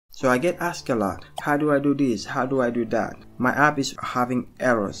So I get asked a lot, how do I do this, how do I do that? My app is having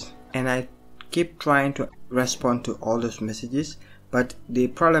errors, and I keep trying to respond to all those messages, but the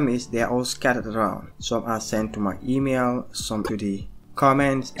problem is they are all scattered around. Some are sent to my email, some to the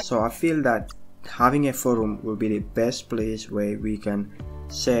comments. So I feel that having a forum will be the best place where we can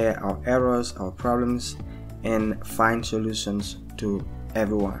share our errors, our problems, and find solutions to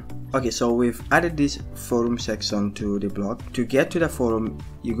everyone. Okay, so we've added this forum section to the blog. To get to the forum,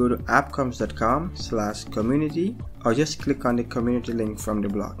 you go to appcoms.com/community, or just click on the community link from the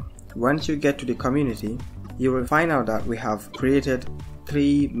blog. Once you get to the community, you will find out that we have created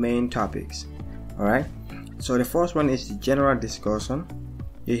 3 main topics. Alright, so the first one is the general discussion.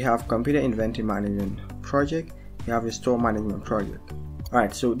 You have computer inventory management project, you have a store management project.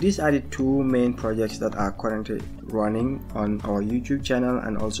 Alright, so these are the 2 main projects that are currently running on our YouTube channel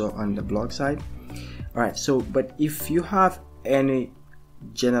and also on the blog site. Alright, so but if you have any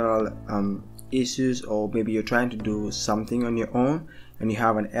general issues, or maybe you're trying to do something on your own and you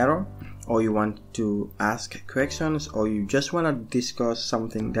have an error, or you want to ask questions, or you just want to discuss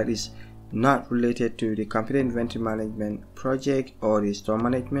something that is not related to the computer inventory management project or the store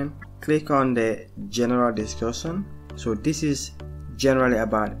management, click on the general discussion. So this is generally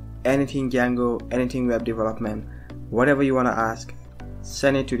about anything Django, anything web development, whatever you want to ask,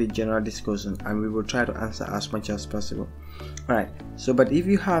 send it to the general discussion and we will try to answer as much as possible. Alright, so but if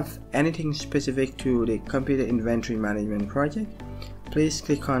you have anything specific to the computer inventory management project, please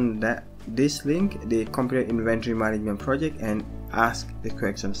click on this link, the computer inventory management project, and ask the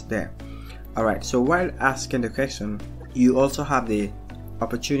questions there. Alright, so while asking the question, you also have the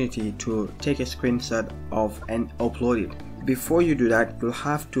opportunity to take a screenshot of and upload it. Before you do that, you'll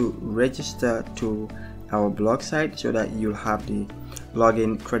have to register to our blog site so that you'll have the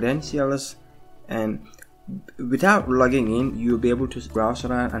login credentials, and without logging in, you'll be able to browse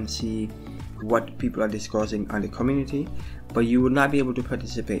around and see what people are discussing on the community, but you will not be able to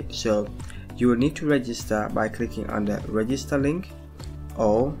participate. So you will need to register by clicking on the register link,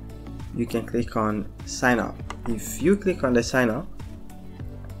 or you can click on sign up. If you click on the sign up,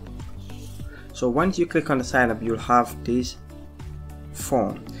 so once you click on the sign up, you'll have this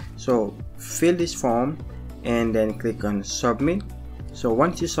form. So fill this form and then click on submit. So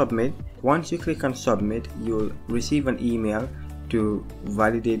once you click on submit, you'll receive an email to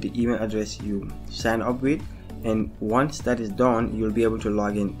validate the email address you sign up with, and once that is done, you'll be able to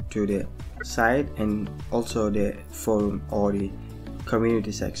log in to the site and also the forum or the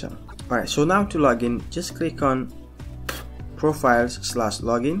community section. Alright, so now to log in, just click on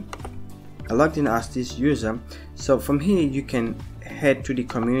profiles/login. I logged in as this user. So from here you can head to the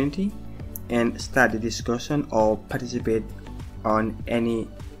community and start the discussion or participate on any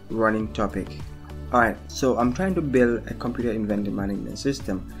running topic. Alright, so I'm trying to build a computer inventory management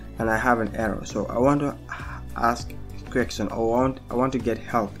system and I have an error, so I want to ask a question, or I want to get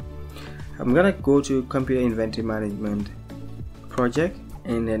help. I'm gonna go to computer inventory management project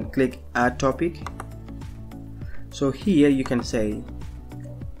and then click add topic. So here you can say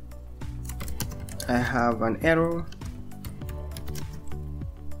I have an error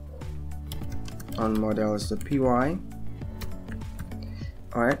on models.py.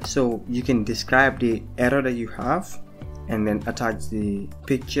 Alright, so you can describe the error that you have and then attach the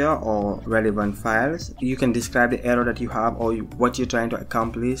picture or relevant files. You can describe the error that you have or what you're trying to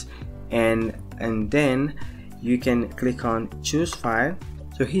accomplish, and then you can click on choose file.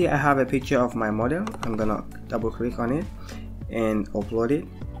 So here I have a picture of my model. I'm gonna double click on it and upload it.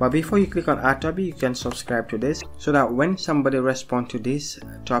 But before you click on add topic, you can subscribe to this so that when somebody responds to this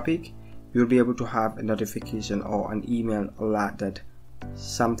topic, you'll be able to have a notification or an email alert that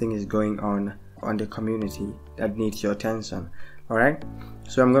something is going on the community that needs your attention. Alright,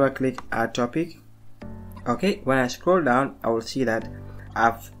 so I'm gonna click add topic. Okay, when I scroll down, I will see that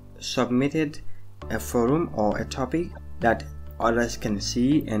I've submitted a forum or a topic that others can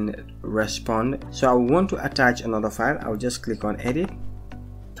see and respond. So I want to attach another file. I'll just click on edit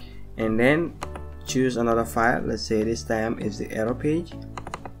and then choose another file. Let's say this time is the error page,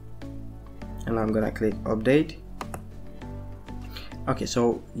 and I'm gonna click update. Okay,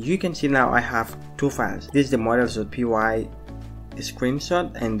 so you can see now I have 2 files. This is the models.py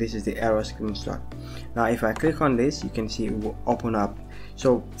screenshot and this is the error screenshot. Now if I click on this, you can see it will open up.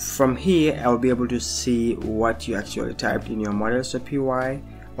 So from here I'll be able to see what you actually typed in your models.py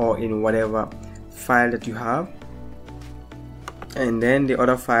or in whatever file that you have, and then the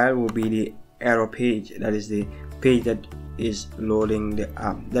other file will be the error page. That is the page that is loading the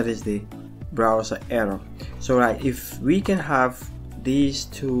app. That is the browser error. So like if we can have these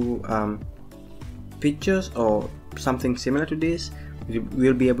 2 pictures or something similar to this,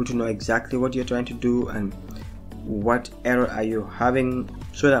 we'll be able to know exactly what you're trying to do and what error are you having,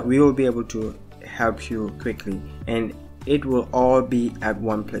 so that we will be able to help you quickly, and it will all be at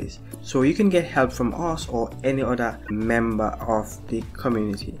one place. So you can get help from us or any other member of the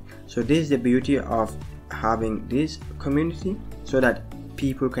community. So this is the beauty of having this community, so that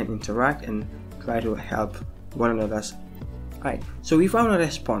people can interact and try to help one another's. Right, so if I want to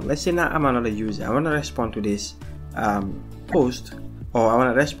respond, let's say now I'm another user, I want to respond to this post, or I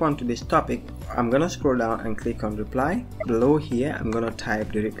want to respond to this topic. I'm gonna scroll down and click on reply. Below here I'm gonna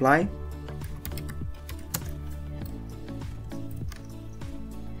type the reply.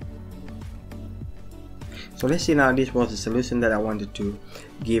 So let's see, now this was the solution that I wanted to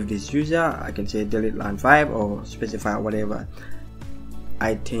give this user. I can say delete line 5 or specify whatever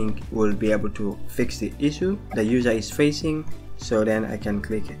I think will be able to fix the issue the user is facing. So then I can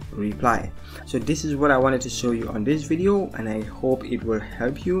click reply. So this is what I wanted to show you on this video, and I hope it will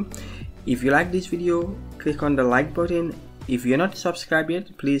help you. If you like this video, click on the like button. If you're not subscribed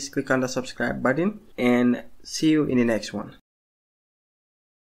yet, please click on the subscribe button, and see you in the next one.